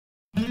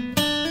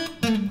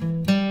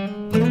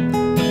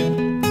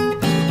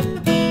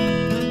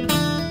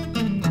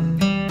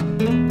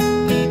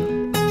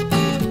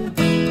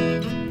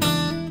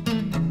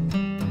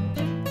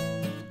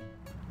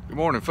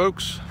morning,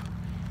 folks.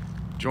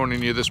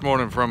 Joining you this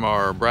morning from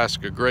our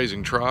Brassica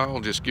Grazing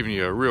trial, just giving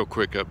you a real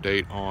quick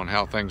update on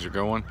how things are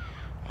going.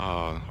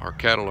 Our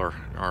cattle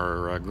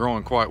are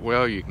growing quite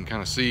well. You can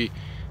kind of see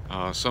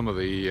some of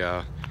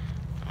the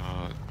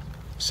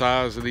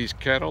size of these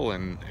cattle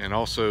and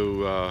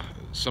also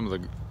some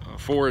of the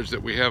forage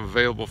that we have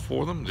available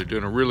for them. They're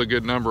doing a really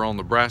good number on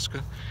the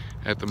Brassica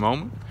at the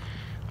moment.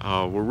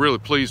 We're really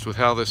pleased with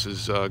how this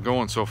is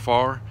going so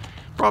far.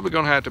 Probably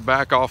going to have to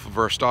back off of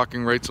our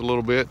stocking rates a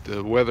little bit.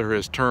 The weather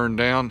has turned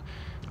down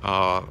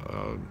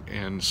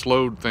and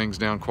slowed things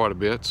down quite a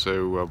bit,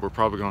 so we're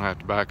probably going to have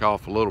to back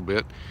off a little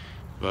bit.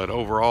 But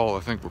overall, I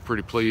think we're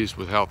pretty pleased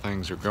with how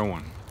things are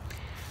going.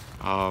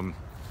 The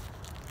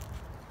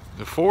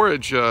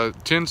forage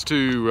tends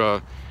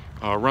to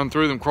run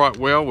through them quite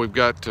well. We've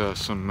got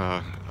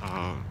some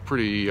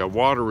pretty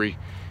watery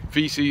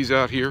feces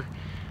out here,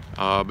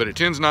 but it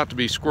tends not to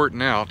be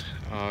squirting out.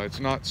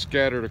 It's not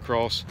scattered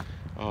across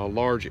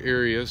large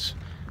areas.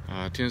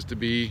 It tends to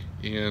be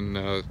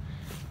in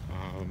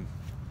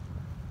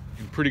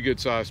pretty good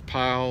sized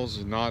piles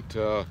and not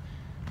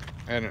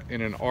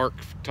in an arc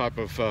type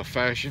of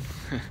fashion.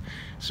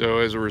 So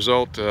as a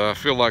result, I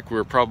feel like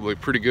we're probably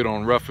pretty good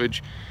on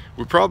roughage.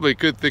 We probably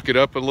could thick it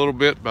up a little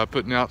bit by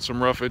putting out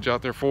some roughage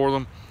out there for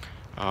them,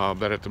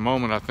 but at the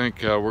moment I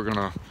think we're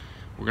gonna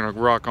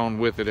rock on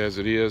with it as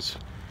it is.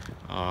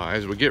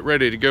 As we get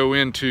ready to go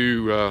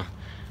into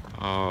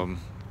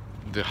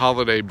the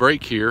holiday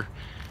break here,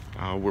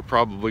 we're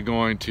probably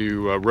going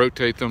to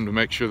rotate them to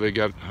make sure they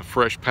got a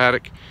fresh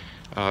paddock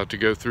to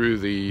go through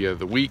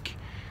the week.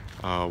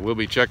 We'll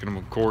be checking them,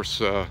 of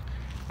course,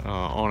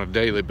 on a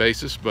daily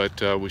basis,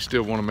 but we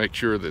still want to make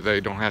sure that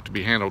they don't have to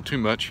be handled too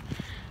much.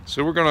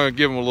 So we're going to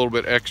give them a little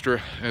bit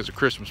extra as a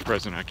Christmas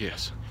present, I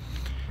guess.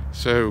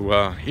 So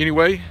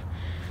anyway,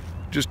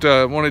 just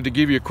wanted to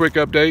give you a quick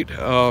update,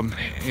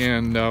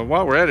 and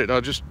while we're at it,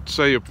 I'll just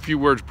say a few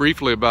words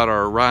briefly about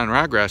our rye and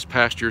ryegrass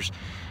pastures.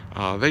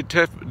 They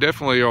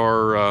definitely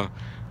are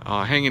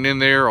hanging in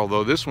there,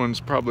 although this one's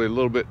probably a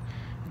little bit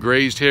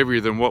grazed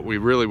heavier than what we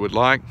really would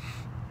like.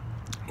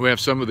 We have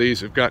some of these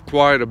have got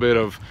quite a bit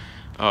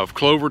of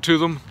clover to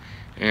them,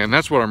 and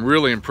that's what I'm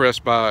really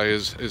impressed by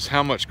is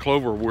how much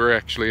clover we're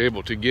actually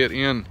able to get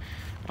in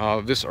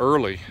this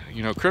early.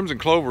 You know, crimson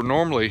clover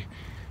normally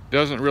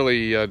doesn't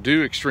really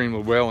do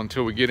extremely well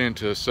until we get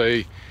into,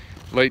 say,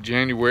 late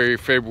January,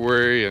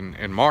 February,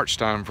 and March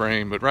time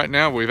frame. But right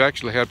now we've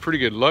actually had pretty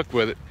good luck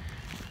with it.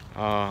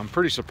 I'm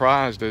pretty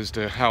surprised as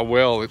to how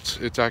well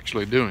it's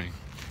actually doing.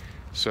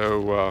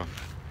 So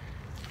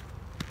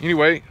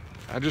anyway,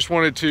 I just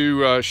wanted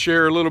to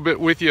share a little bit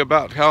with you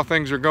about how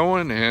things are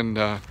going,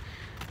 and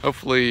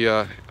hopefully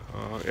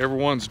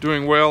everyone's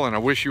doing well, and I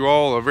wish you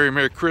all a very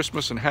Merry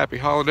Christmas and Happy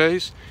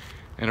Holidays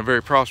and a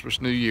very prosperous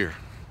New Year.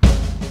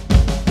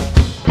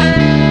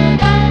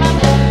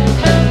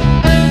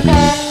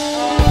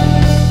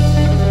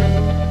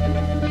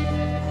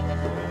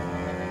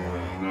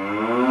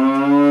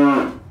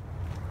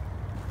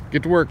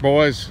 Get to work,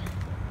 boys.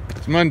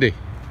 It's Monday,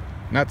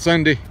 not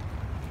Sunday.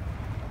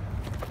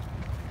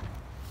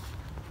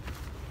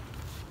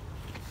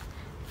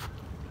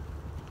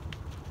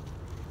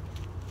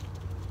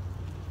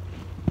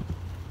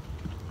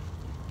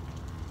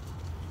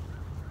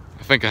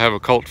 I think I have a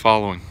cult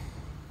following.